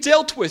needs to be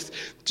dealt with.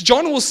 1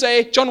 John will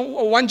say,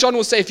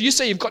 if you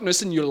say you've got no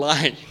sin, you're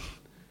lying.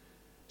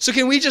 So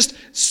can we just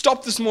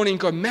stop this morning and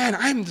go, man,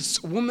 I'm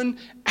this woman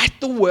at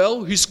the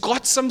well who's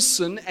got some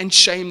sin and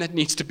shame that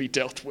needs to be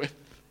dealt with.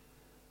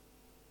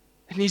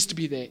 It needs to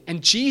be there.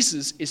 And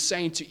Jesus is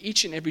saying to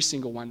each and every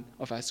single one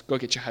of us, go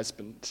get your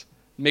husband.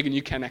 Megan,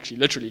 you can actually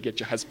literally get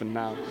your husband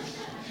now.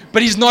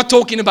 But he's not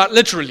talking about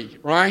literally,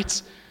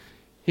 right?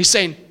 He's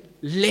saying,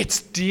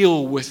 let's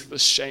deal with the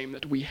shame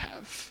that we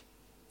have.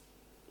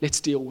 Let's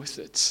deal with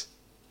it.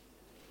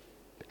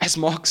 As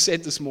Mark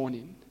said this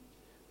morning,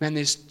 man,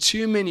 there's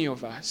too many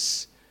of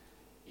us.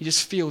 He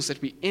just feels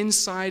that we're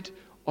inside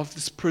of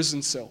this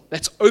prison cell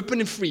that's open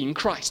and free in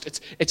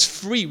Christ. It's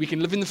free. We can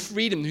live in the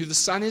freedom. Who the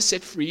Son has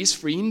set free is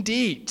free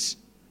indeed.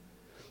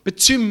 But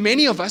too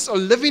many of us are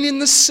living in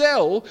the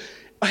cell,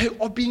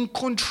 are being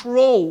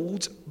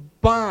controlled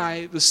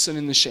by the sin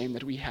and the shame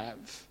that we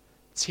have.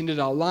 It's hindered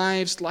our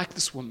lives like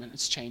this woman.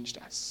 It's changed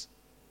us.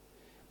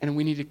 And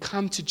we need to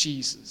come to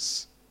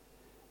Jesus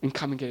and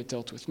come and get it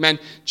dealt with. Man,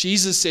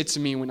 Jesus said to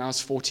me when I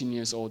was 14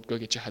 years old, go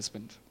get your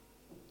husband.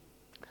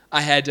 I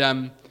had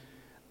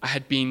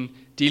been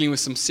dealing with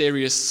some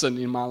serious sin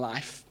in my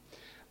life.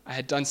 I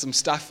had done some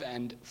stuff,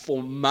 and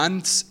for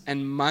months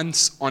and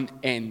months on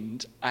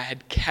end, I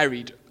had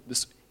carried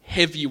this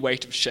heavy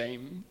weight of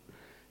shame.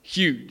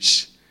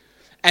 Huge.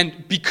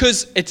 And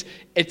because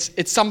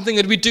it's something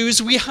that we do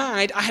is we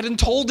hide, I hadn't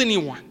told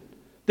anyone.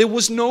 There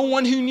was no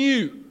one who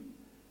knew,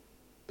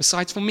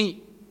 besides for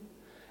me.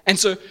 And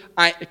so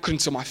I couldn't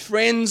tell my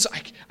friends.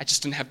 I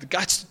just didn't have the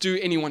guts to do.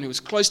 Anyone who was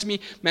close to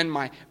me. Man,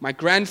 my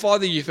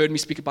grandfather, you've heard me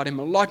speak about him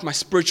a lot, my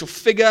spiritual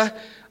figure.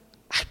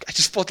 I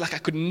just felt like I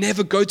could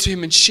never go to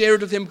him and share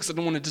it with him because I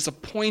don't want to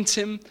disappoint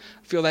him.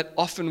 I feel that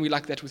often we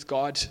like that with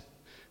God.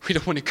 We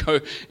don't want to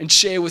go and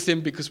share with him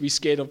because we're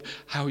scared of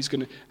how he's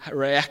going to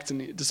react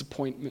in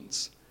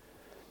disappointments.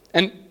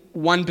 And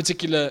one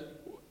particular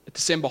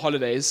December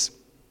holidays,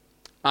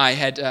 I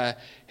had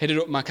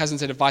my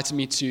cousins had invited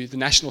me to the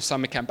National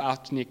Summer Camp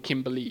out near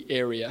Kimberley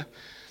area.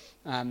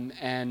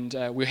 and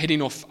we're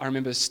heading off. I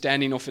remember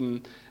standing off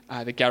in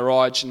the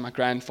garage, and my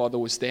grandfather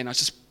was there, and I was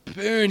just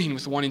burning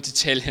with wanting to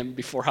tell him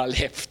before I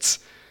left.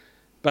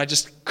 But I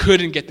just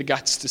couldn't get the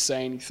guts to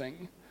say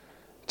anything.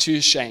 Too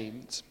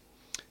ashamed.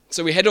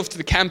 So we head off to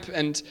the camp,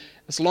 and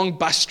this long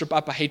bus trip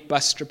up. I hate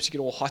bus trips. You get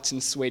all hot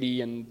and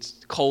sweaty and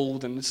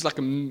cold, and it's like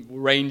a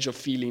range of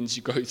feelings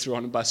you go through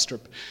on a bus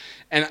trip.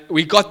 And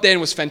we got there, and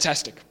it was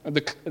fantastic.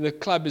 The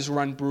club is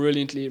run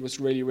brilliantly. It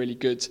was really, really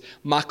good.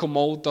 Michael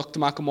Mole, Dr.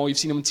 Michael Mole, you've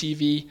seen him on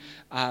TV.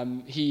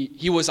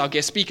 He was our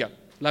guest speaker.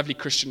 Lovely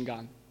Christian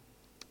guy.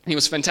 He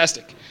was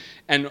fantastic.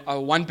 And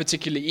one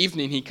particular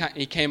evening, he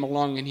came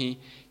along, and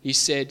he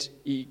said,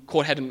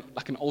 had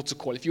an altar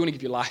call. If you want to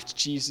give your life to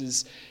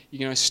Jesus, you're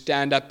going to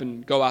stand up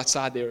and go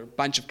outside. There are a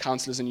bunch of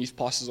counselors and youth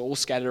pastors all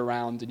scattered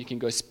around, and you can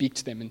go speak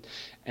to them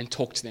and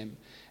talk to them.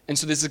 And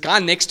so there's a guy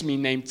next to me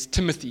named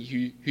Timothy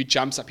who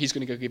jumps up. He's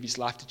going to go give his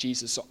life to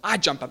Jesus. So I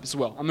jump up as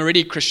well. I'm already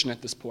a Christian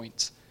at this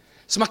point.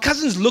 So my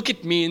cousins look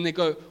at me and they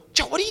go,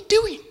 "Joe, what are you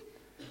doing?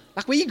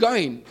 Like, where are you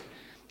going?"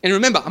 And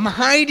remember, I'm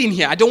hiding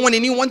here. I don't want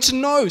anyone to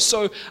know.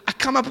 So I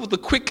come up with a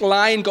quick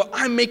lie and go,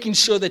 "I'm making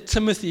sure that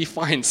Timothy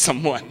finds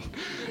someone."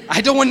 I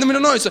don't want them to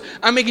know. So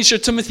I'm making sure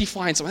Timothy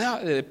finds someone.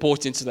 Oh, they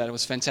bought into that. It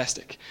was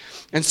fantastic.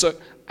 And so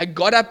I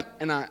got up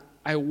and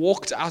I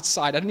walked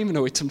outside. I don't even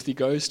know where Timothy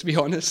goes, to be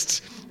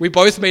honest. We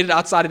both made it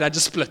outside and I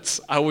just split.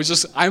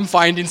 I'm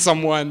finding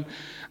someone.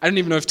 I don't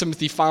even know if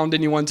Timothy found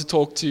anyone to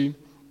talk to.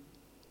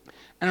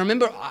 And I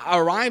remember I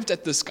arrived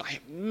at this guy,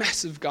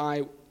 massive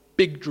guy,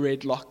 big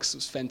dreadlocks. It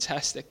was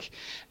fantastic.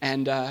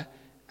 And I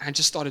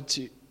just started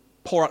to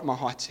pour out my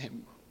heart to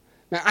him.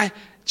 Now,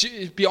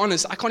 to be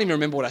honest, I can't even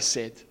remember what I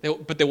said.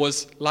 But there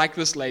was, like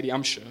this lady,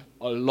 I'm sure,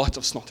 a lot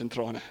of snot and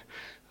trane,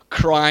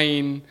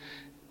 crying,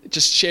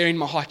 just sharing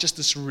my heart, just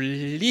this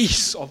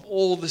release of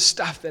all the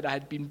stuff that I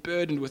had been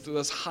burdened with, that I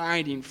was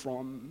hiding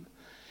from.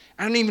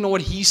 I don't even know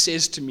what he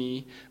says to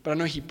me, but I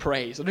know he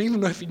prays. I don't even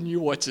know if he knew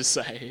what to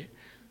say,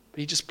 but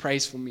he just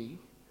prays for me.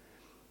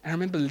 And I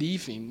remember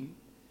leaving,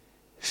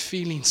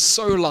 feeling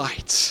so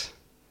light,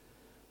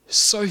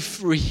 so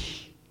free,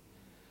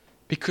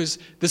 because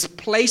this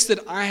place that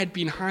I had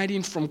been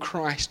hiding from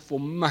Christ for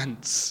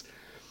months,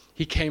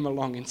 he came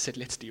along and said,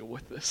 "Let's deal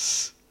with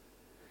this."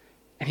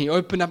 And he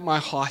opened up my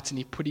heart and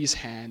he put his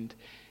hand,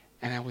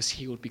 and I was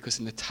healed, because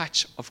in the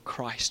touch of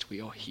Christ we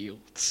are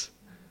healed.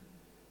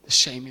 The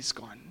shame is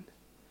gone.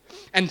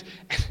 And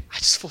I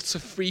just felt so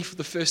free for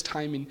the first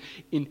time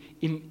in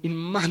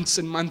months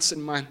and months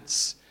and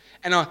months.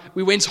 And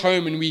we went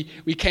home and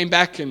we came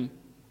back, and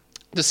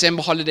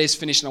December holidays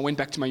finished, and I went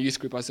back to my youth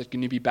group. I was at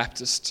Gunubi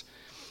Baptist.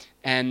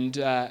 And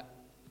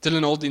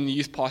Dylan Alden, the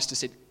youth pastor,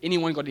 said,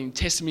 "Anyone got any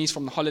testimonies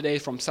from the holiday,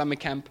 from summer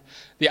camp?"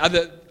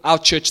 Our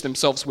church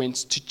themselves went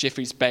to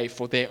Jeffreys Bay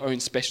for their own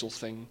special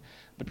thing.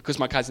 But because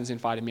my cousins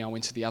invited me, I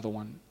went to the other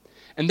one.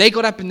 And they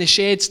got up and they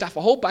shared stuff,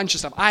 a whole bunch of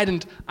stuff. I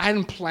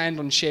hadn't planned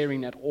on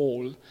sharing at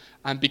all,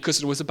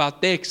 because it was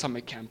about their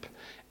summer camp.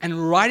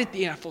 And right at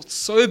the end, I felt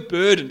so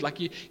burdened. Like,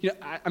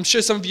 I'm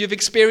sure some of you have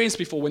experienced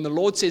before when the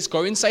Lord says,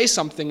 "Go and say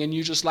something," and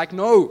you're just like,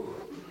 "No."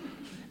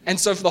 And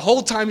so for the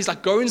whole time, he's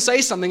like, "Go and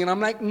say something." And I'm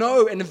like,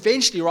 "No." And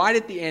eventually, right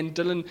at the end,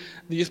 Dylan,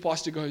 the youth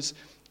pastor, goes,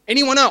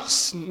 "Anyone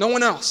else? No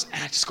one else?"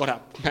 And I just got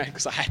up,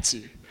 because I had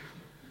to.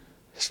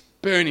 It's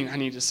burning. I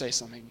needed to say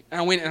something. And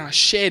I went and I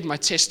shared my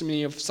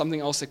testimony of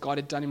something else that God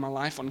had done in my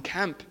life on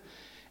camp.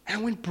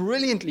 And it went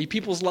brilliantly.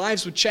 People's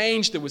lives were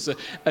changed. There was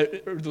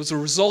a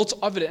result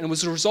of it. And it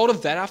was a result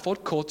of that I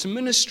felt called to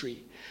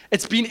ministry.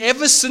 It's been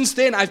ever since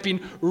then, I've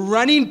been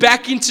running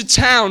back into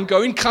town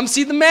going, "Come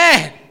see the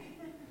man.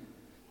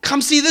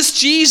 Come see this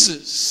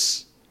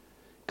Jesus.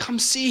 Come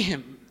see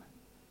him."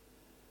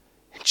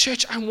 And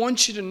church, I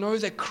want you to know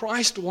that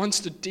Christ wants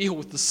to deal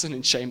with the sin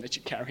and shame that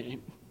you're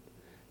carrying.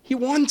 He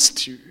wants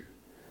to.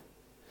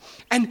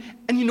 And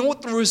you know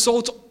what? The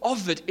result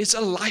of it is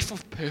a life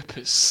of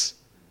purpose.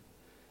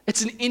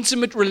 It's an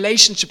intimate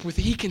relationship with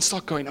he can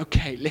start going,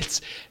 "Okay,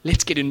 let's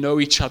get to know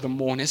each other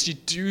more." And as you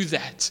do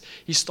that,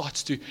 he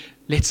starts to,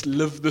 "Let's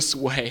live this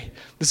way.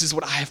 This is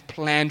what I have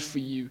planned for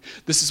you.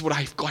 This is what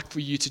I've got for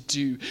you to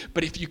do."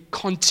 But if you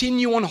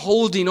continue on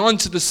holding on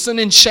to the sin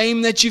and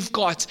shame that you've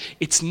got,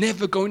 it's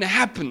never going to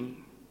happen.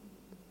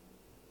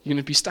 You're going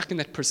to be stuck in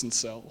that prison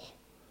cell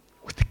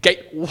with the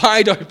gate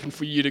wide open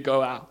for you to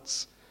go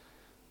out.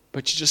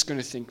 But you're just going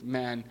to think,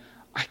 "Man,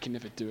 I can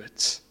never do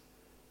it.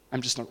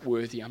 I'm just not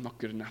worthy. I'm not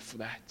good enough for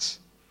that."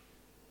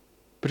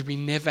 But we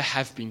never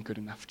have been good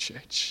enough,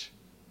 church.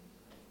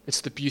 It's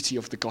the beauty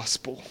of the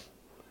gospel.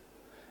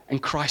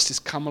 And Christ has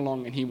come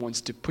along and he wants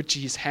to put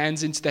his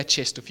hands into that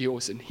chest of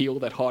yours and heal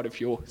that heart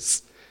of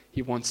yours.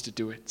 He wants to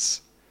do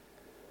it.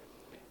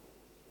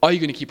 Are you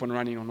going to keep on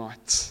running or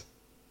not?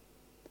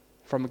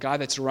 From a guy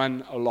that's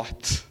run a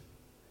lot,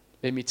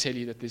 let me tell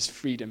you that there's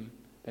freedom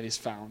that is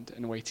found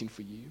and waiting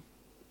for you.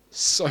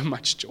 So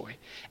much joy.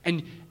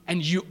 And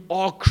you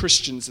are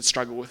Christians that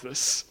struggle with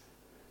this.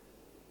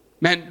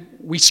 Man,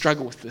 we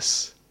struggle with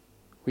this.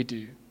 We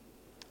do.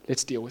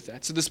 Let's deal with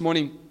that. So this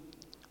morning,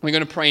 we're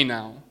going to pray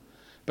now.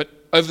 But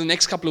over the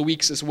next couple of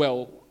weeks as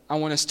well, I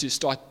want us to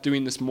start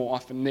doing this more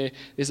often.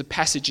 There's a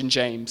passage in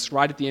James,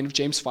 right at the end of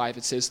James 5,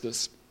 it says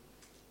this.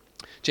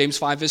 James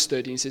 5 verse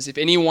 13 says, if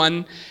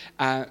anyone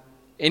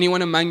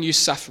among you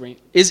suffering,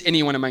 is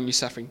anyone among you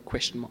suffering?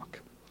 Question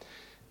mark.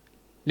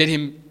 Let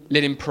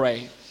him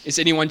pray. Is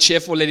anyone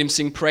cheerful? Let him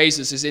sing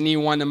praises. Is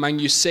anyone among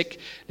you sick?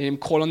 Let him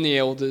call on the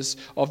elders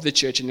of the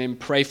church and let him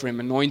pray for him,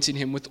 anointing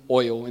him with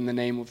oil in the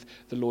name of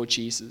the Lord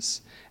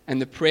Jesus.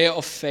 And the prayer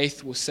of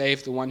faith will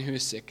save the one who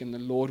is sick, and the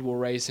Lord will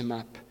raise him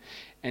up.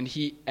 And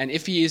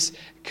if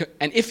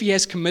he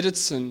has committed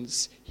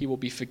sins, he will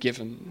be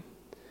forgiven.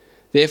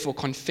 Therefore,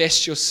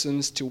 confess your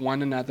sins to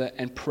one another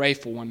and pray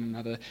for one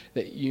another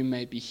that you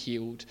may be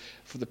healed.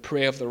 For the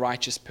prayer of the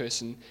righteous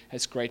person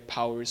has great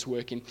power, is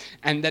working.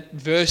 And that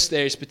verse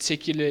there is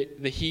particularly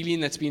the healing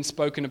that's being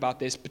spoken about.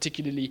 There's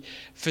particularly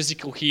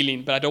physical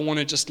healing, but I don't want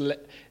to just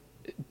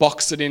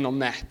box it in on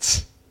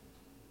that.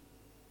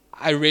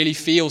 I really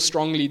feel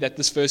strongly that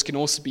this verse can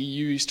also be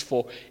used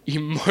for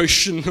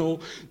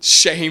emotional,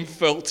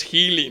 shame-filled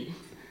healing.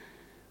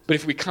 But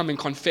if we come and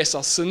confess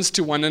our sins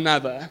to one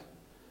another,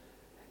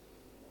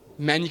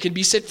 man, you can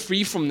be set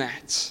free from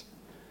that.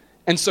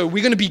 And so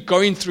we're going to be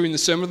going through in the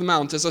Sermon on the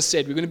Mount, as I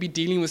said, we're going to be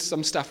dealing with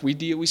some stuff.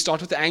 We start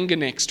with anger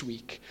next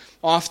week.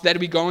 After that,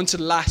 we go into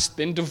lust,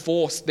 then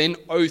divorce, then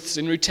oaths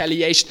and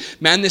retaliation.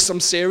 Man, there's some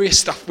serious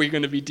stuff we're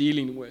going to be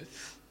dealing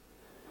with.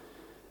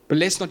 But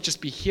let's not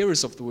just be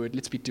hearers of the word,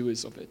 let's be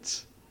doers of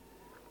it.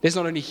 Let's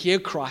not only hear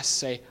Christ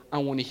say, I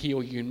want to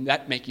heal you, and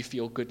that make you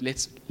feel good.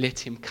 Let's let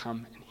him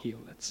come and heal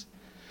it.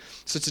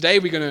 So today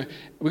we're going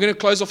to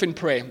close off in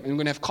prayer, and we're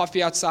going to have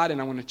coffee outside,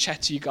 and I want to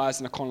chat to you guys,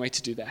 and I can't wait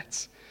to do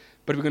that.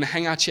 But we're going to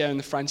hang out here in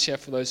the front here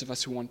for those of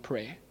us who want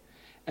prayer.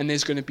 And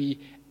there's going to be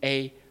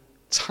a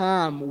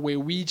time where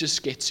we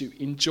just get to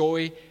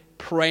enjoy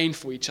praying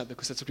for each other,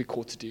 because that's what we're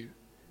called to do.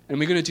 And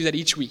we're going to do that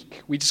each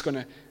week. We're just going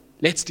to,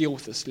 let's deal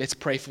with this. Let's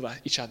pray for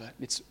each other.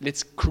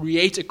 Let's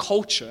create a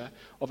culture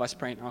of us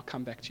praying. I'll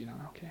come back to you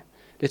now, okay?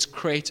 Let's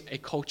create a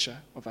culture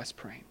of us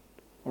praying.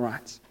 All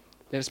right,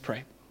 let us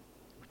pray.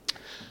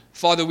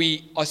 Father,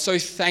 we are so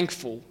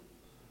thankful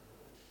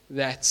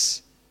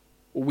that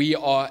we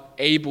are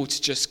able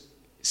to just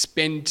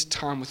spend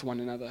time with one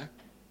another,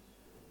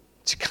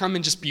 to come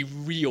and just be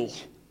real.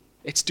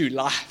 Let's do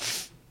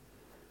life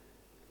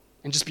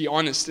and just be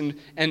honest.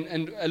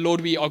 And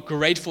Lord, we are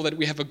grateful that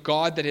we have a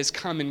God that has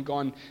come and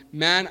gone,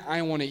 man,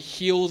 I want to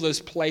heal those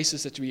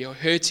places that we are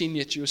hurting,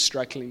 yet you're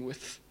struggling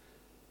with.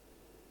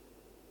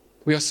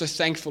 We are so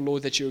thankful,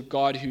 Lord, that you're a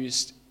God who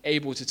is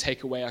able to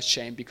take away our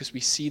shame, because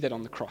we see that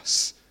on the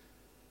cross.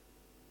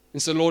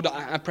 And so, Lord,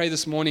 I pray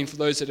this morning for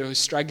those that are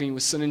struggling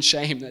with sin and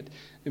shame, that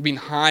have been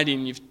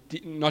hiding, you've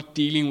not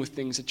dealing with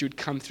things, that you would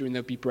come through and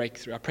there'll be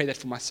breakthrough. I pray that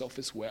for myself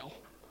as well.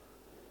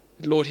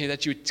 Lord, here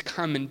that you would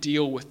come and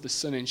deal with the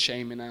sin and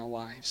shame in our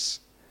lives.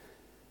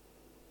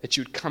 That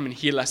you would come and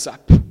heal us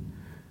up.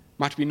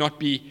 Might we not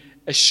be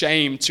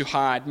ashamed to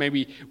hide.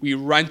 Maybe we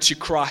run to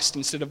Christ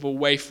instead of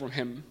away from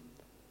him.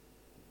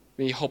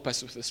 May you help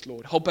us with this,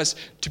 Lord. Help us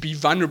to be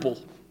vulnerable,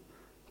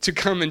 to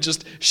come and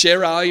just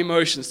share our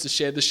emotions, to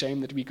share the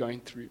shame that we're going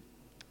through.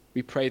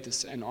 We pray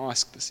this and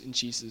ask this in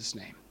Jesus'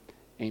 name.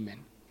 Amen.